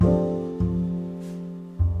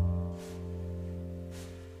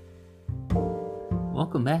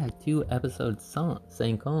Welcome back to episode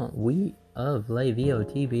 50 We of La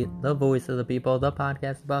VOTV, the voice of the people, the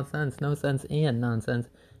podcast about sense, no sense, and nonsense.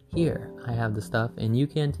 Here, I have the stuff, and you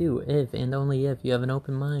can too, if and only if you have an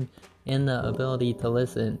open mind and the ability to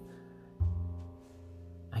listen.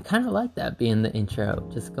 I kind of like that being the intro,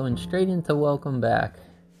 just going straight into welcome back.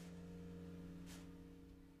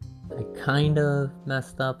 I kind of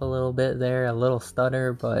messed up a little bit there, a little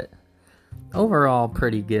stutter, but overall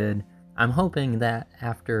pretty good. I'm hoping that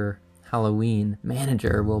after Halloween,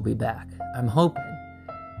 Manager will be back. I'm hoping.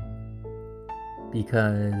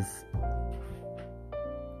 Because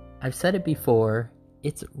I've said it before,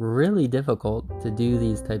 it's really difficult to do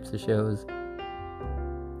these types of shows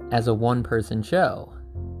as a one-person show.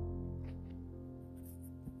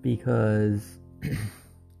 Because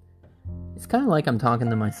it's kind of like I'm talking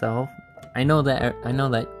to myself. I know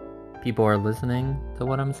that people are listening to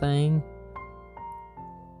what I'm saying,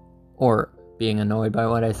 or being annoyed by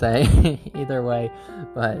what I say, either way,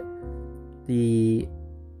 but I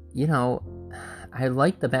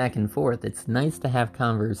like the back and forth. It's nice to have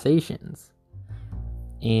conversations,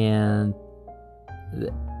 and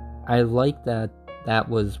I like that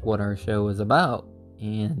was what our show was about,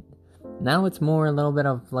 and now it's more a little bit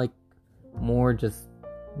of more just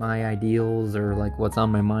my ideals or what's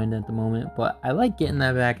on my mind at the moment, but I like getting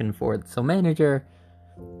that back and forth. So Manager,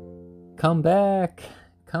 come back,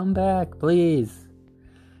 please.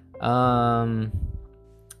 And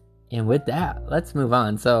with that, let's move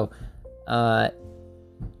on. So,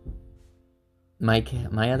 my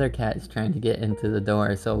other cat is trying to get into the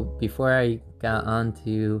door. So before I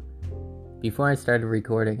started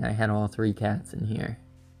recording, I had all three cats in here.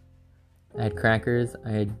 I had Crackers,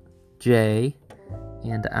 I had Jay,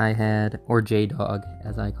 and I had, or J-Dog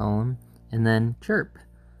as I call him, and then Chirp.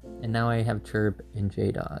 And now I have Chirp and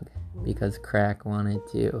J-Dog, because Crack wanted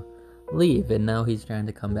to leave, and now he's trying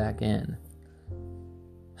to come back in.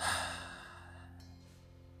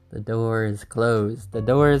 The door is closed.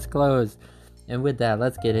 And with that,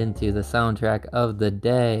 let's get into the soundtrack of the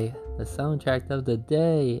day. The soundtrack of the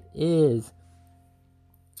day it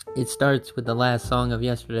starts with the last song of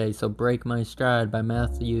yesterday, so Break My Stride by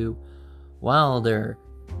Matthew Wilder.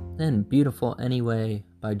 Then Beautiful Anyway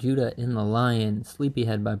by Judah in the Lion,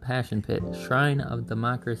 Sleepyhead by Passion Pit, Shrine of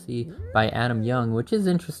Democracy by Adam Young, which is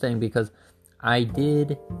interesting because I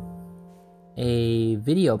did a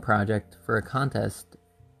video project for a contest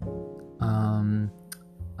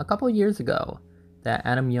a couple years ago that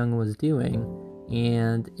Adam Young was doing,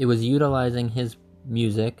 and it was utilizing his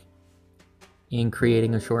music in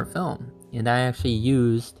creating a short film. And I actually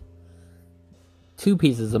used 2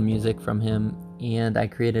 pieces of music from him, and I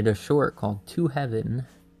created a short called To Heaven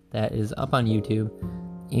that is up on YouTube,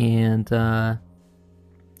 and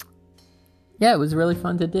it was really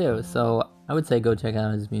fun to do, so I would say go check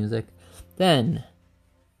out his music. Then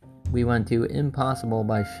we went to Impossible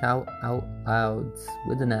by Shout Out Louds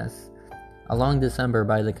with an S, Along December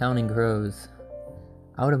by The Counting Crows,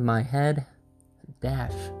 Out of My Head -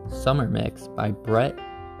 Summer Mix by Brett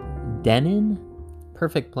Dennen,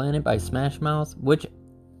 Perfect Planet by Smash Mouth, which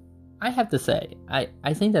I have to say,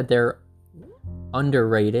 I think that they're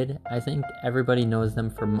underrated. I think everybody knows them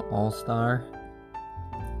from All Star,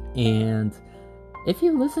 and if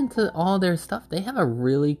you listen to all their stuff, they have a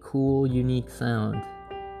really cool, unique sound.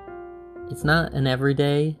 It's not an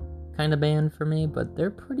everyday kind of band for me, but they're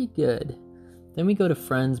pretty good. Then we go to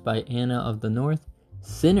Friends by Anna of the North,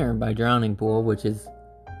 Sinner by Drowning Pool, which is,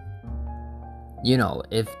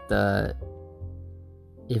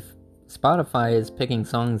 if Spotify is picking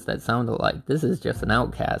songs that sound alike, this is just an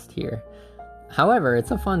outcast here. However,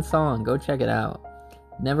 it's a fun song. Go check it out.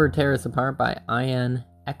 Never Tear Us Apart by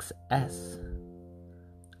INXS.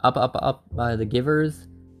 Up Up Up by The Givers.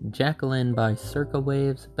 Jacqueline by Circa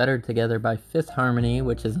Waves. Better Together by Fifth Harmony,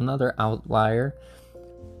 which is another outlier.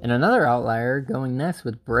 And another outlier going next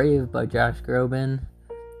with Brave by Josh Groban.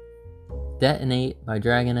 Detonate by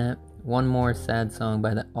Dragonet. One More Sad Song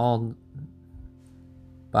by the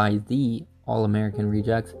All-American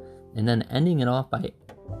Rejects. And then ending it off by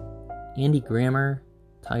Andy Grammer,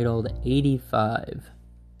 titled 85.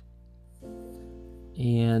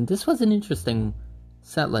 And this was an interesting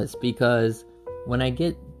set list because when I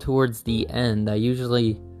get towards the end, I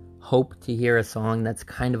usually hope to hear a song that's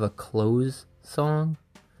kind of a close song,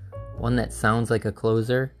 one that sounds like a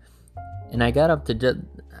closer. And I got up to Josh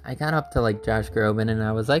Groban, and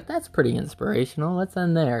I was like, that's pretty inspirational, let's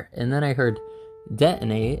end there. And then I heard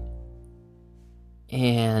Detonate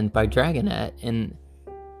and by Dragonet, and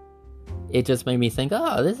it just made me think,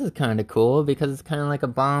 oh, this is kind of cool, because it's kind of like a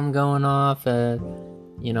bomb going off,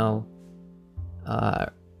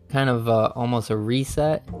 kind of almost a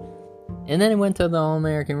reset. And then it went to the All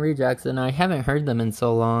American Rejects, and I haven't heard them in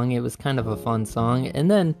so long. It was kind of a fun song.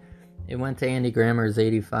 And then it went to Andy Grammer's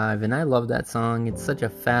 85, and I love that song. It's such a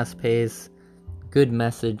fast-paced, good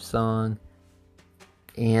message song.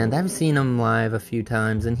 And I've seen him live a few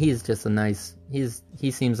times, and he's just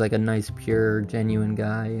he seems like a nice, pure, genuine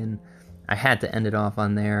guy, and I had to end it off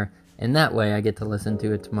on there. And that way I get to listen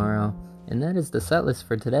to it tomorrow. And that is the set list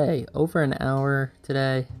for today. Over an hour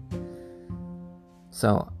today.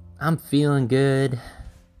 So I'm feeling good.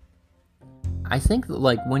 I think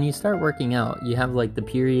like when you start working out, you have like the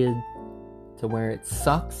period to where it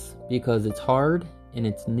sucks because it's hard and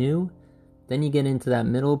it's new. Then you get into that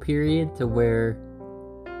middle period to where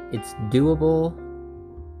it's doable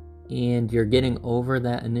and you're getting over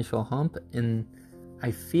that initial hump. And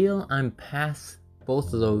I feel I'm past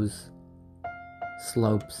both of those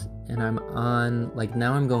slopes, and I'm on, like,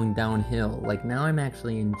 now I'm going downhill. Like, now I'm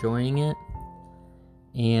actually enjoying it.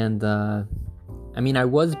 And I mean, I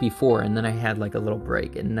was before, and then I had like a little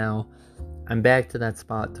break, and now I'm back to that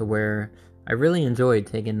spot to where I really enjoyed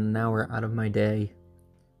taking an hour out of my day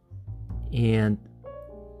and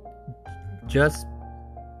just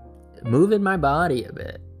moving my body a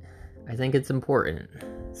bit. I think it's important.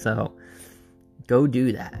 So go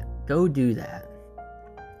do that.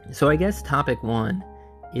 So I guess topic 1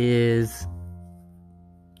 is,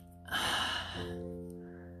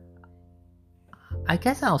 I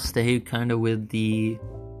guess I'll stay kind of with the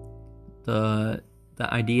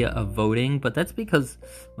idea of voting, but that's because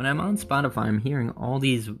when I'm on Spotify, I'm hearing all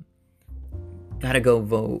these gotta go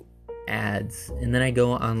vote ads, and then I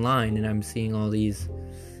go online and I'm seeing all these,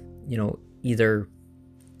 either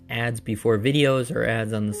ads before videos or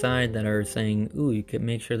ads on the side that are saying, ooh, you could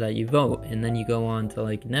make sure that you vote. And then you go on to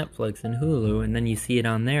like Netflix and Hulu, and then you see it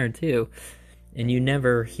on there too, and you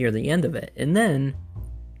never hear the end of it. And then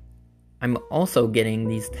I'm also getting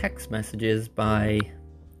these text messages by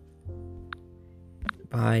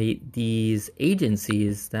these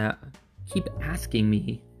agencies that keep asking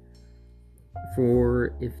me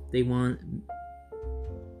for if they want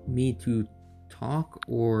me to talk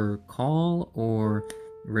or call or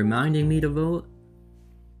reminding me to vote.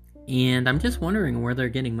 And I'm just wondering where they're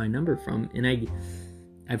getting my number from. And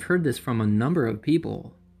I've heard this from a number of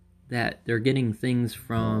people, that they're getting things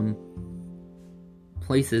from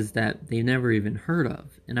places that they've never even heard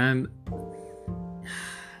of. And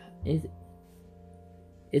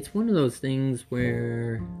it's one of those things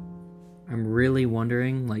where I'm really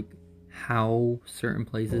wondering, like, how certain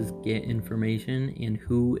places get information and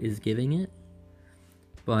who is giving it.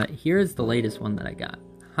 But here's the latest one that I got.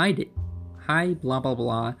 Hi, blah, blah,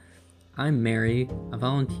 blah. I'm Mary, a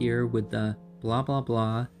volunteer with the blah, blah,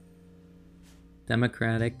 blah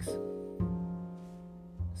Democrats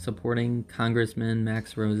supporting Congressman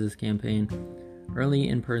Max Rose's campaign. Early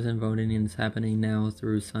in-person voting is happening now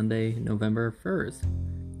through Sunday, November 1st.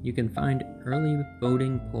 You can find early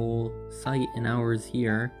voting poll site and hours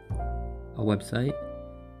here, a website.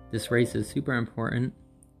 This race is super important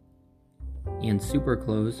and super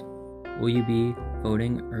close. Will you be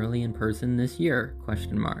voting early in person this year? ?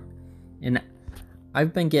 And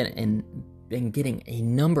I've been getting a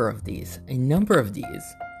number of these, and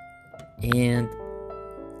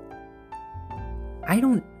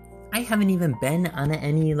I haven't even been on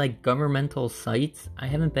any like governmental sites. I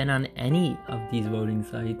haven't been on any of these voting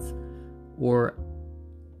sites or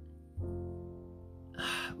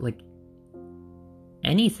like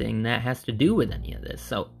anything that has to do with any of this.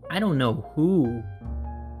 So I don't know who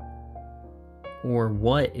or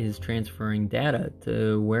what is transferring data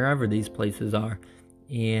to wherever these places are.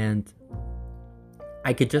 And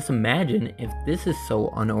I could just imagine if this is so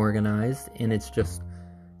unorganized and it's just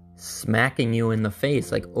smacking you in the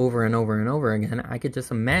face like over and over and over again, I could just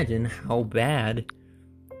imagine how bad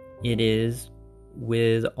it is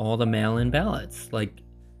with all the mail-in ballots. Like,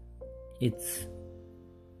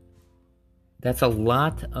 that's a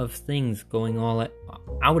lot of things going all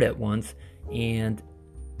out at once, and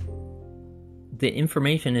the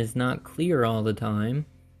information is not clear all the time.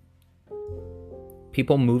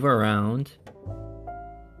 People move around.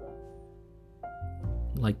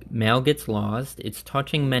 Like, mail gets lost. It's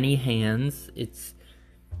touching many hands.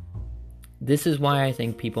 This is why I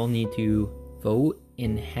think people need to vote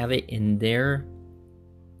and have it in their,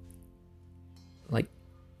 like,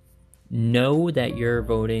 know that you're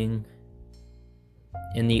voting.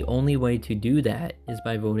 And the only way to do that is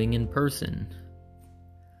by voting in person.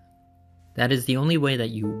 That is the only way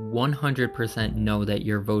that you 100% know that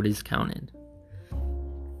your vote is counted.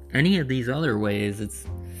 Any of these other ways, it's,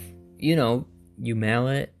 you mail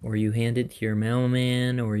it, or you hand it to your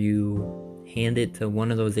mailman, or you hand it to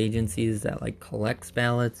one of those agencies that like collects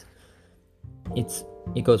ballots.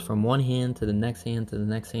 It goes from one hand to the next hand to the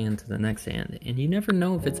next hand to the next hand, and you never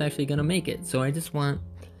know if it's actually going to make it. So I just want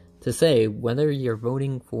to say, whether you're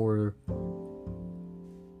voting for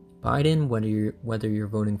Biden, whether you're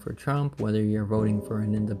voting for Trump, whether you're voting for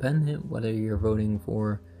an independent, whether you're voting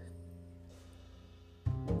for,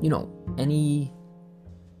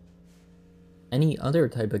 any other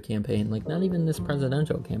type of campaign, like not even this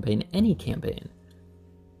presidential campaign, any campaign,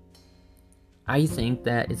 I think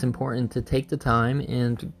that it's important to take the time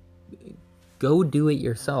and go do it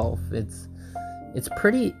yourself. It's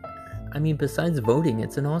pretty, besides voting,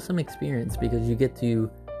 it's an awesome experience because you get to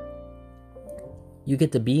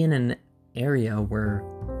be in an area where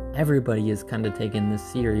everybody is kind of taking this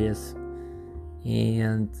serious,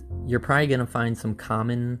 and you're probably going to find some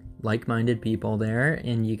common like-minded people there,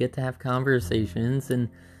 and you get to have conversations, and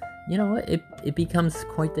it becomes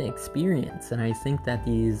quite the experience. And I think that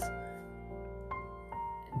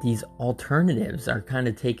these alternatives are kind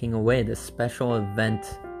of taking away the special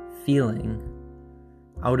event feeling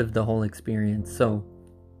out of the whole experience. So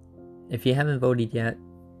if you haven't voted yet,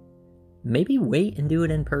 maybe wait and do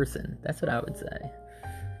it in person. That's what I would say.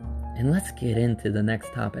 And let's get into the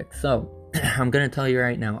next topic. So I'm going to tell you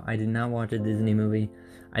right now, I did not watch a Disney movie.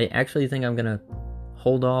 I actually think I'm going to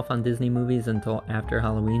hold off on Disney movies until after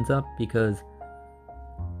Halloween's up, because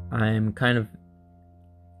I kind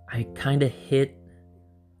of hit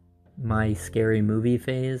my scary movie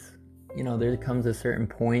phase. There comes a certain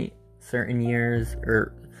point, certain years,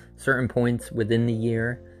 or certain points within the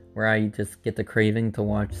year where I just get the craving to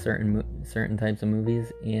watch certain types of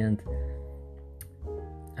movies, and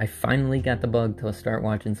I finally got the bug to start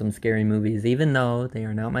watching some scary movies, even though they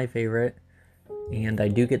are not my favorite, and I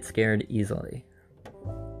do get scared easily.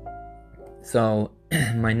 So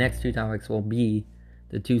my next two topics will be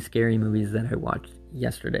the two scary movies that I watched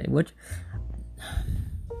yesterday, which,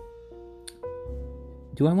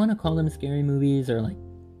 do I want to call them scary movies, or like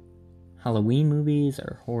Halloween movies,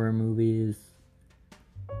 or horror movies?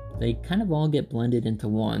 They kind of all get blended into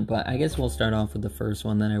one, but I guess we'll start off with the first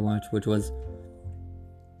one that I watched, which was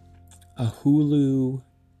a Hulu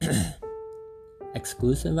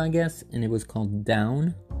exclusive, I guess, and it was called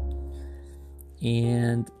Down.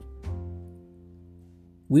 And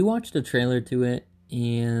we watched a trailer to it,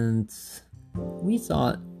 and we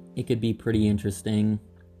thought it could be pretty interesting.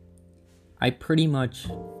 I pretty much,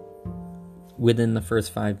 within the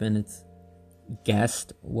first 5 minutes,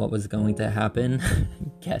 guessed what was going to happen.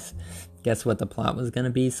 guess what the plot was going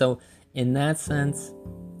to be. So in that sense,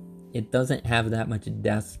 it doesn't have that much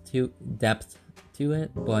depth to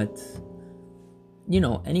it, but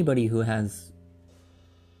anybody who has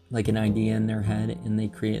like an idea in their head and they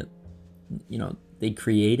create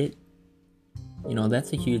it,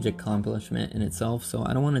 that's a huge accomplishment in itself. So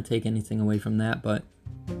I don't want to take anything away from that, but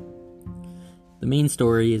the main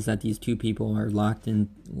story is that these two people are locked in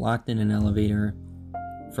an elevator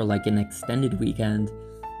for like an extended weekend,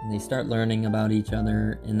 and they start learning about each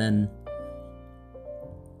other, and then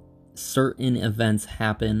certain events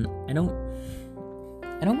happen. I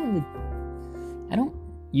don't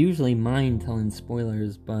usually mind telling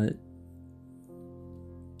spoilers, but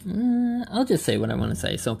I'll just say what I want to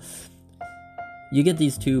say. So you get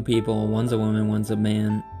these two people, one's a woman, one's a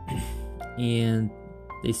man, and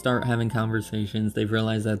they start having conversations. They've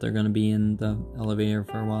realized that they're going to be in the elevator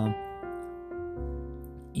for a while.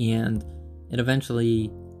 And it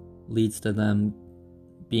eventually leads to them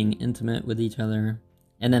being intimate with each other.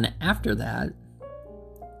 And then after that,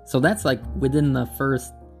 so that's like within the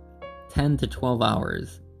first 10 to 12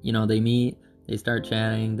 hours. They meet, they start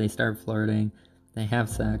chatting, they start flirting, they have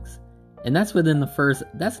sex. And that's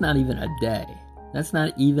that's not even a day. That's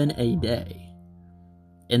not even a day.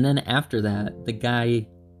 And then after that, the guy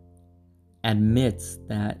admits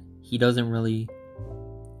that he doesn't really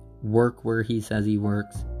work where he says he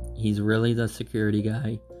works. He's really the security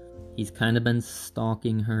guy. He's kind of been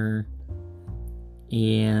stalking her.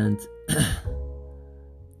 And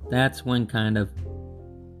that's when kind of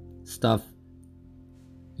stuff,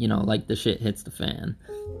 like the shit hits the fan.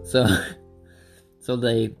 So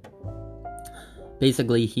they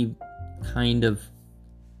basically, he kind of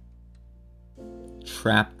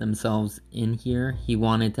trapped themselves in here. He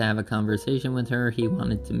wanted to have a conversation with her. He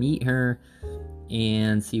wanted to meet her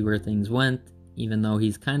and see where things went, even though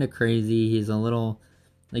he's kind of crazy. He's a little,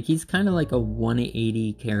 he's kind of like a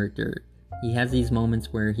 180 character. He has these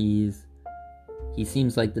moments where he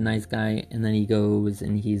seems like the nice guy, and then he goes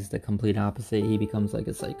and he's the complete opposite. He becomes like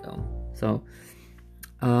a psycho. So,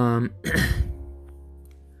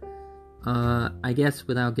 I guess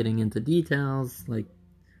without getting into details, like,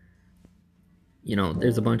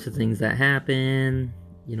 there's a bunch of things that happen,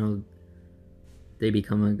 they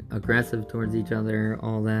become aggressive towards each other,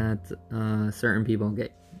 all that. Certain people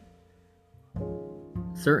get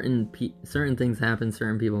certain things happen,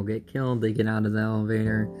 certain people get killed, they get out of the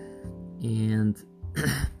elevator, and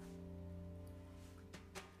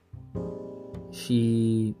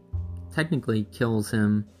she technically kills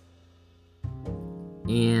him.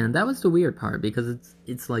 And that was the weird part, because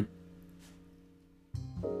it's like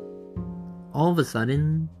all of a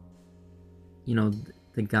sudden,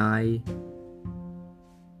 the guy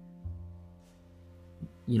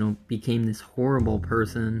became this horrible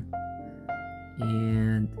person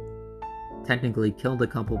and technically killed a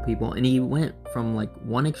couple people, and he went from like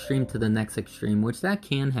one extreme to the next extreme, which that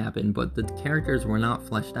can happen, but the characters were not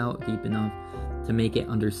fleshed out deep enough to make it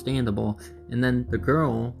understandable. And then the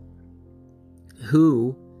girl,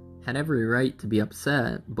 who had every right to be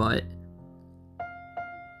upset, but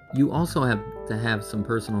you also have to have some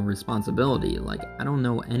personal responsibility. Like, I don't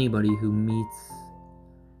know anybody who meets,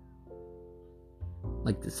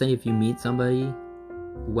 like, say if you meet somebody,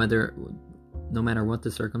 no matter what the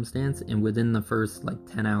circumstance, and within the first like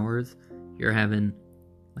 10 hours you're having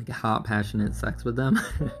like a hot, passionate sex with them,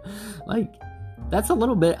 like, that's a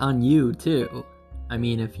little bit on you too. I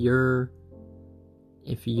mean, if you're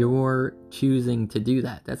choosing to do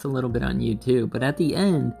that, that's a little bit on you too. But at the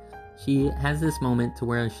end, she has this moment to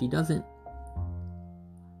where she doesn't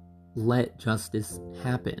let justice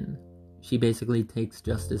happen. She basically takes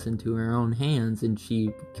justice into her own hands, and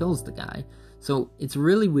she kills the guy. So it's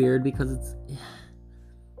really weird, because it's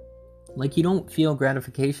like you don't feel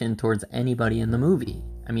gratification towards anybody in the movie.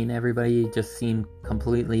 I mean, everybody just seemed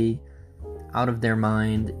completely out of their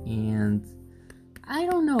mind, and I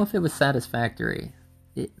don't know if it was satisfactory.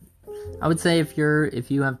 I would say if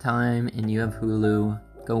you have time and you have Hulu,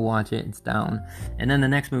 go watch it. It's down. And then the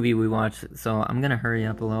next movie we watch, so I'm gonna hurry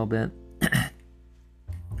up a little bit.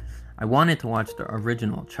 I wanted to watch the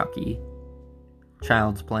original Chucky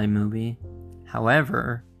Child's Play movie.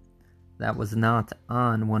 However, that was not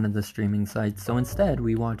on one of the streaming sites. So instead,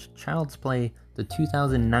 we watched Child's Play, the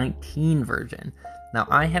 2019 version. Now,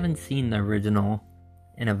 I haven't seen the original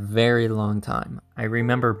in a very long time. I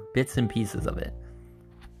remember bits and pieces of it.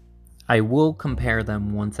 I will compare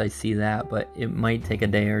them once I see that, but it might take a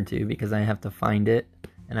day or two because I have to find it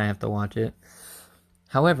and I have to watch it.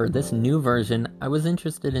 However, this new version, I was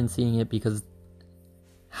interested in seeing it because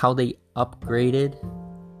how they upgraded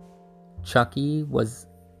Chucky was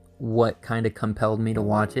what kind of compelled me to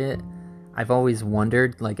watch it. I've always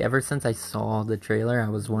wondered, like, ever since I saw the trailer, I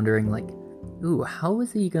was wondering, like, ooh, how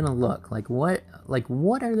is he gonna look? Like, what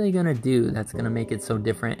are they gonna do that's gonna make it so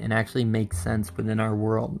different and actually make sense within our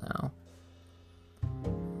world now?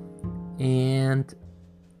 And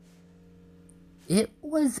it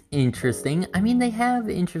was interesting. I mean, they have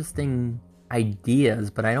interesting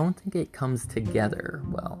ideas, but I don't think it comes together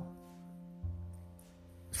well.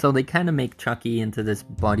 So they kind of make Chucky into this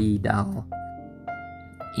buddy doll.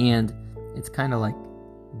 And it's kind of like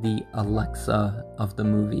the Alexa of the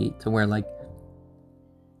movie, to where, like,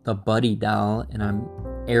 the buddy doll, and I'm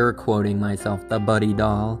air quoting myself, the buddy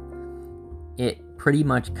doll, it pretty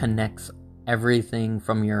much connects everything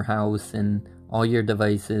from your house and all your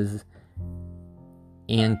devices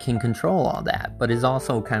and can control all that, but is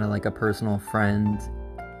also kind of like a personal friend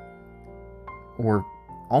or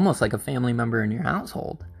almost like a family member in your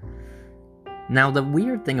household. Now, the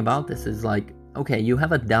weird thing about this is, like, okay, you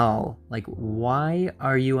have a doll. Like, why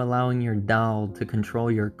are you allowing your doll to control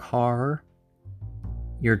your car,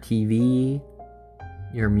 your TV,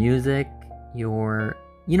 your music, your,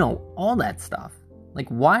 all that stuff? Like,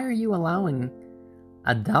 why are you allowing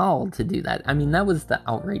a doll to do that? I mean, that was the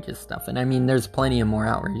outrageous stuff. And I mean, there's plenty of more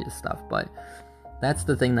outrageous stuff, but that's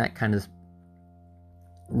the thing that kind of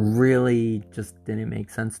really just didn't make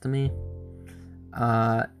sense to me.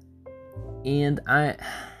 And I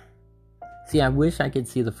wish I could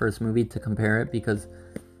see the first movie to compare it, because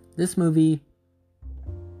this movie,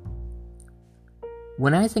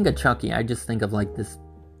 when I think of Chucky, I just think of, like, this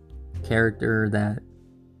character that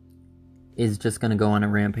is just going to go on a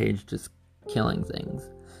rampage just killing things.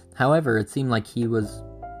 However, it seemed like he was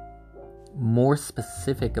more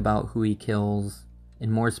specific about who he kills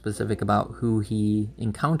and more specific about who he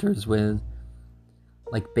encounters with,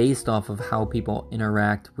 like, based off of how people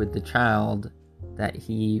interact with the child that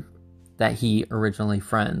he originally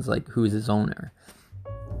friends, like, who's his owner.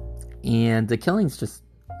 And the killings just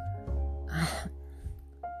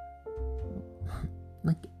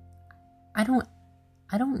like, I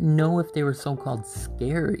don't know if they were so-called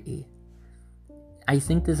scary. I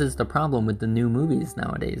think this is the problem with the new movies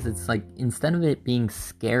nowadays. It's like, instead of it being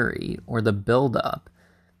scary or the build-up,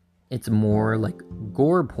 it's more like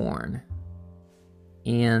gore porn.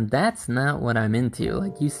 And that's not what I'm into.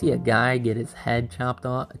 Like, you see a guy get his head chopped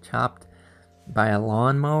by a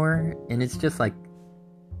lawnmower, and it's just like,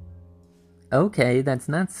 okay, that's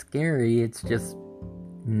not scary, it's just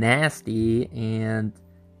nasty, and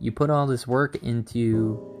you put all this work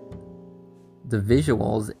into the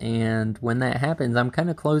visuals, and when that happens, I'm kind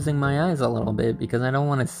of closing my eyes a little bit because I don't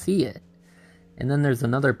want to see it. And then there's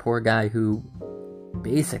another poor guy who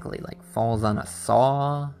basically like falls on a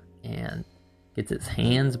saw and gets his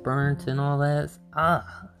hands burnt and all that.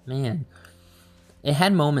 Man. It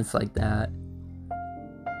had moments like that.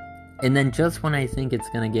 And then just when I think it's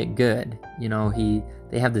gonna get good, you know,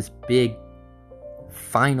 they have this big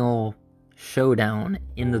final showdown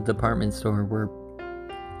in the department store where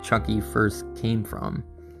Chucky first came from.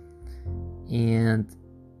 And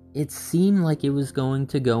it seemed like it was going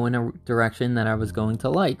to go in a direction that I was going to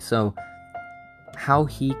like. So how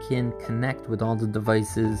he can connect with all the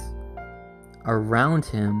devices around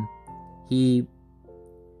him,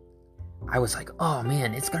 I was like, oh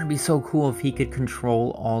man, it's gonna be so cool if he could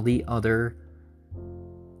control all the other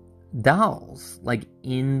dolls, like,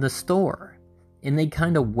 in the store. And they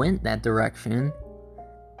kind of went that direction.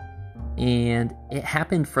 And it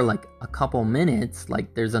happened for like a couple minutes.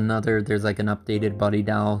 Like, there's like an updated Buddy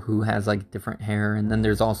doll who has like different hair. And then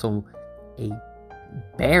there's also a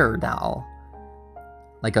bear doll,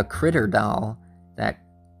 like a critter doll that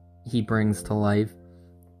he brings to life.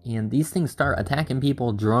 And these things start attacking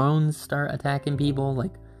people. Drones start attacking people.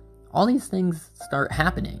 Like, all these things start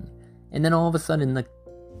happening. And then all of a sudden,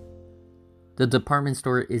 the department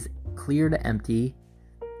store is clear to empty.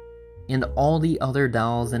 And all the other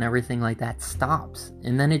dolls and everything like that stops.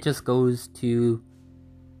 And then it just goes to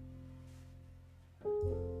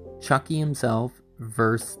Chucky himself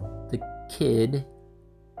versus the kid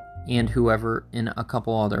and whoever and a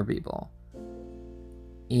couple other people.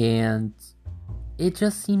 And it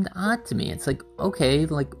just seemed odd to me. It's like, okay,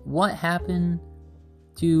 like, what happened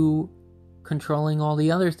to controlling all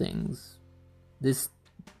the other things? This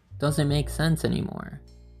doesn't make sense anymore.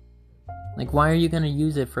 Like, why are you gonna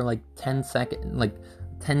use it for like 10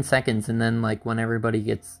 seconds, and then like when a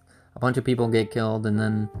bunch of people get killed, and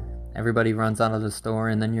then everybody runs out of the store,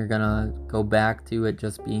 and then you're gonna go back to it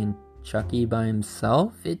just being Chucky by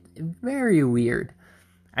himself? It's very weird.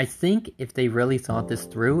 I think if they really thought this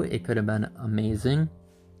through, it could have been amazing.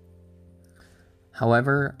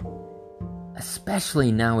 However,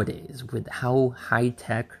 especially nowadays with how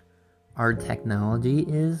high-tech our technology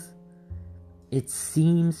is, it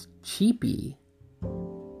seems cheapy.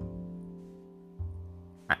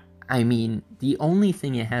 I mean, the only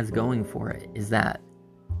thing it has going for it is that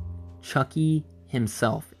Chucky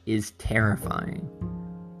himself is terrifying.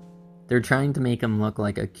 They're trying to make him look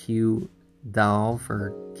like a cute doll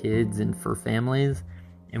for kids and for families,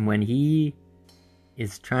 and when he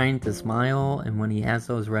is trying to smile and when he has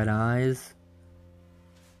those red eyes,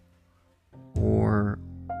 or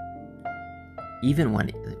even when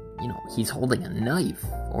he's holding a knife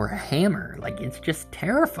or a hammer, like, it's just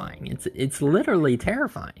terrifying. It's literally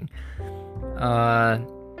terrifying.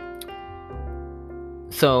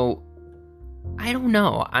 So I don't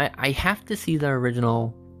know. I have to see the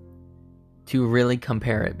original to really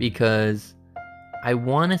compare it, because I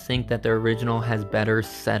want to think that the original has better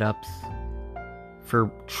setups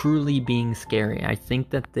for truly being scary. I think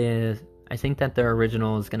that the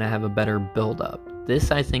original is going to have a better build-up.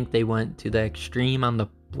 This, I think they went to the extreme on the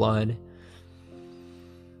blood.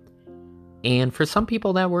 And for some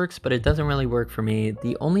people that works, but it doesn't really work for me.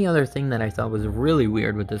 The only other thing that I thought was really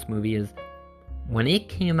weird with this movie is when it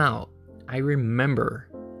came out, I remember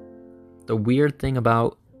the weird thing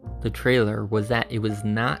about the trailer was that it was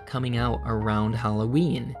not coming out around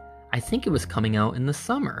Halloween. I think it was coming out in the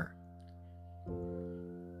summer.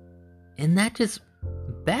 And that just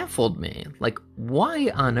baffled me. Like,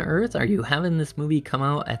 why on earth are you having this movie come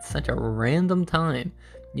out at such a random time?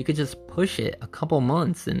 You could just push it a couple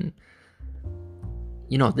months, and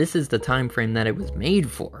this is the time frame that it was made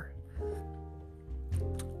for.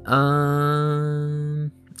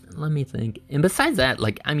 Let me think. And besides that,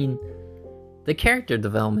 the character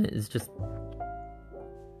development is just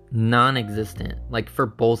non-existent, for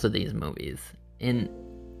both of these movies. And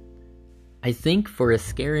I think for a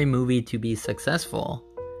scary movie to be successful,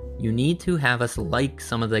 you need to have us like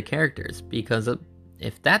some of the characters, because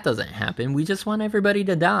if that doesn't happen, we just want everybody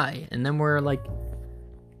to die, and then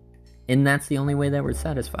and that's the only way that we're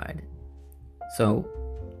satisfied. So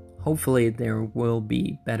hopefully there will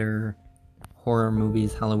be better horror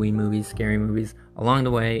movies, Halloween movies, scary movies. along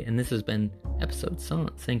the way, and this has been episode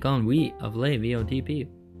 50 of Les VOTP.